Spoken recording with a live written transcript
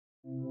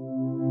Hey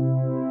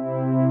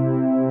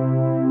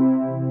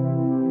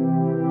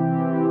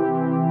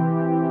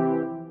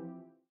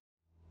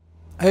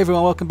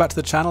everyone, welcome back to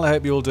the channel. I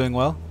hope you're all doing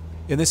well.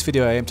 In this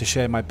video I aim to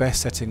share my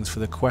best settings for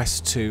the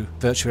Quest 2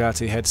 virtual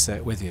reality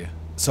headset with you.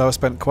 So I've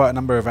spent quite a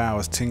number of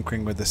hours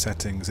tinkering with the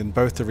settings in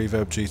both the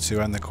Reverb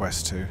G2 and the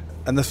Quest 2.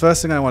 And the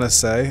first thing I want to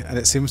say, and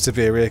it seems to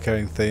be a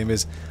recurring theme,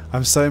 is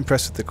I'm so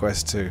impressed with the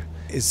Quest 2.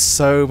 It's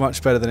so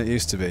much better than it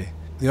used to be.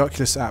 The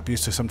Oculus app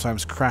used to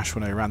sometimes crash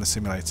when I ran the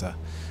simulator,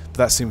 but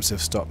that seems to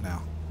have stopped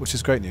now, which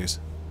is great news.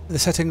 The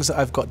settings that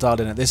I've got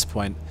dialed in at this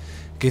point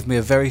give me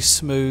a very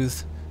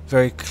smooth,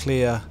 very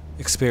clear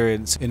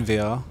experience in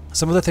VR.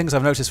 Some of the things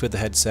I've noticed with the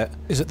headset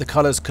is that the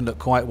colours can look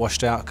quite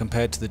washed out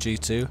compared to the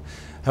G2.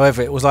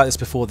 However, it was like this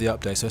before the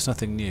update, so it's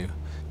nothing new.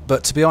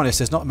 But to be honest,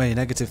 there's not many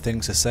negative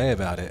things to say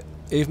about it.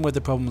 Even with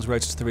the problems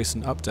related to the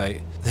recent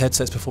update, the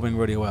headset's performing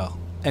really well.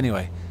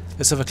 Anyway,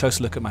 let's have a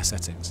closer look at my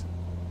settings.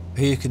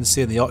 Here you can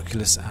see in the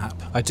Oculus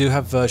app, I do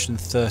have version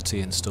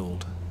 30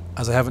 installed,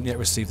 as I haven't yet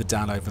received the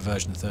download for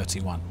version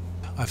 31.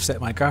 I've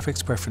set my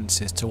graphics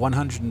preferences to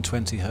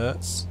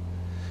 120Hz,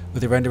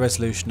 with a render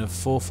resolution of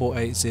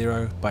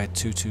 4480 by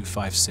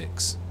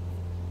 2256.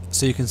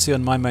 So you can see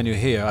on my menu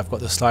here I've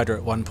got the slider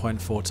at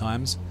 1.4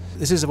 times.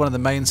 This is one of the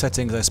main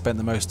settings I spent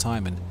the most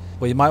time in.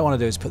 What you might want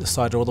to do is put the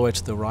slider all the way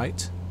to the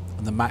right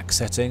on the max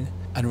setting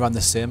and run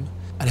the sim,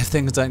 and if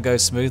things don't go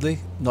smoothly,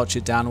 notch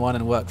it down one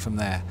and work from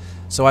there.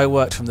 So I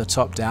worked from the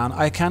top down.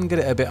 I can get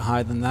it a bit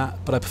higher than that,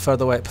 but I prefer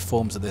the way it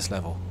performs at this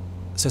level.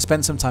 So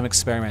spend some time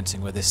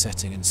experimenting with this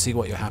setting and see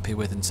what you're happy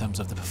with in terms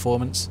of the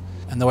performance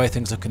and the way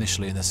things look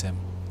initially in the sim.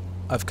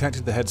 I've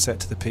connected the headset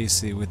to the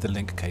PC with the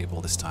link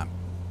cable this time.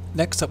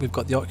 Next up we've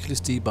got the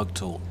Oculus Debug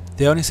tool.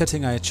 The only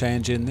setting I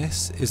change in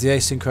this is the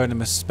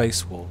asynchronous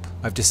space warp.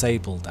 I've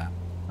disabled that.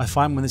 I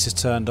find when this is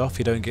turned off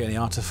you don't get any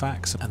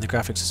artifacts and the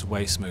graphics is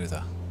way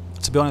smoother.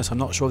 To be honest, I'm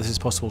not sure this is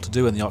possible to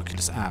do in the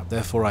Oculus app,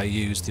 therefore I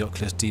use the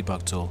Oculus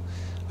Debug tool.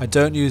 I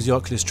don't use the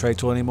Oculus Tray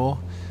tool anymore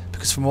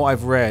because from what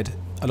I've read,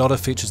 a lot of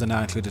features are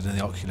now included in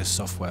the Oculus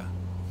software.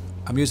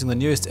 I'm using the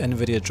newest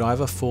Nvidia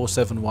driver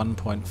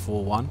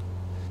 471.41.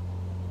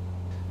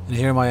 And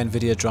here are my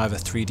Nvidia driver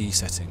 3D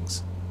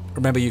settings.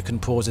 Remember, you can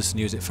pause this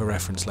and use it for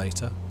reference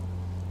later.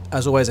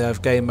 As always, I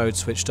have game mode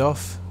switched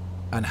off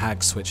and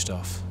HAG switched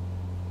off.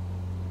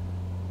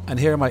 And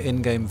here are my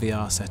in-game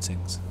VR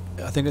settings.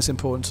 I think it's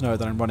important to know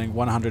that I'm running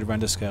 100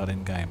 render scale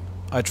in-game.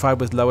 I tried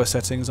with lower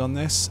settings on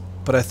this,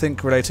 but I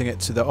think relating it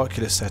to the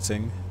Oculus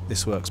setting,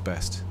 this works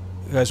best.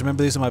 Guys,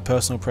 remember these are my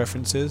personal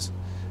preferences,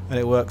 and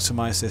it works for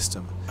my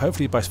system.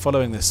 Hopefully by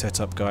following this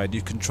setup guide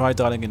you can try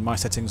dialing in my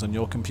settings on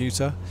your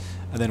computer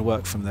and then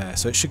work from there,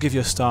 so it should give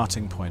you a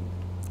starting point.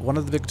 One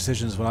of the big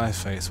decisions when I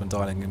face when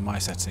dialing in my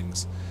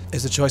settings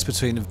is the choice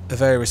between a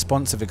very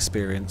responsive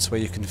experience where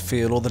you can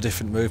feel all the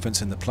different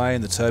movements in the plane,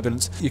 the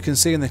turbulence. You can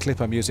see in the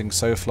clip I'm using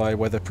SoFly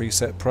Weather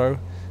Preset Pro,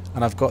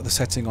 and I've got the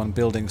setting on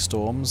building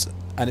storms,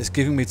 and it's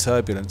giving me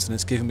turbulence and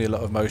it's giving me a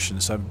lot of motion,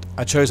 so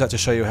I chose that to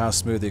show you how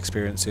smooth the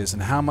experience is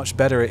and how much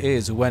better it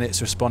is when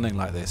it's responding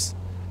like this.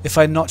 If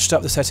I notched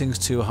up the settings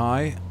too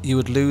high, you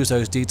would lose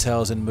those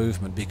details in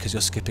movement because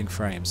you're skipping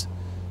frames.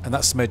 And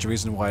that's the major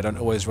reason why I don't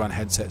always run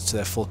headsets to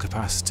their full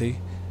capacity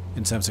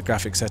in terms of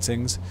graphic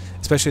settings,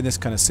 especially in this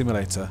kind of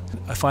simulator.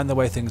 I find the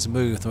way things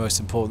move the most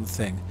important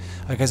thing.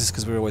 I guess it's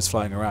because we're always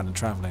flying around and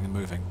travelling and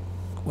moving.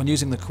 When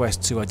using the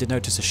Quest 2 I did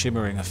notice a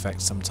shimmering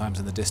effect sometimes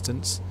in the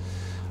distance.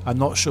 I'm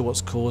not sure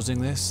what's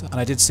causing this, and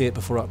I did see it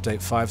before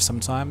update 5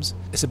 sometimes.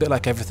 It's a bit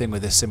like everything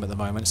with this sim at the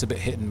moment, it's a bit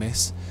hit and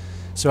miss.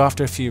 So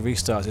after a few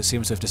restarts it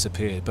seems to have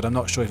disappeared, but I'm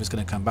not sure if it's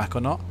going to come back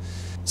or not.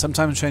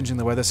 Sometimes changing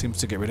the weather seems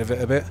to get rid of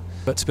it a bit,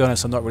 but to be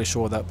honest I'm not really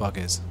sure what that bug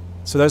is.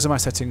 So those are my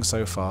settings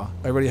so far.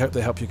 I really hope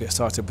they help you get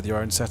started with your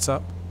own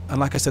setup. And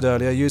like I said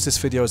earlier, use this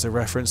video as a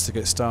reference to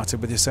get started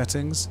with your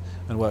settings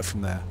and work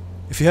from there.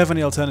 If you have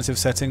any alternative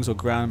settings or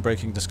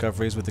groundbreaking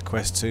discoveries with the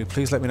Quest 2,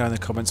 please let me know in the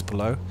comments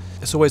below.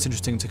 It's always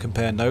interesting to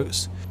compare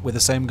notes with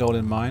the same goal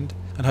in mind,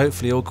 and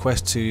hopefully all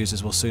Quest 2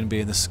 users will soon be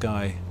in the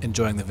sky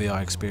enjoying the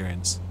VR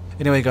experience.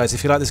 Anyway guys,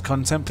 if you like this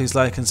content, please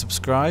like and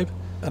subscribe,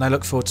 and I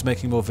look forward to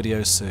making more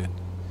videos soon.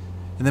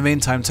 In the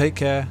meantime, take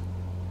care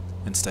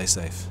and stay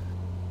safe.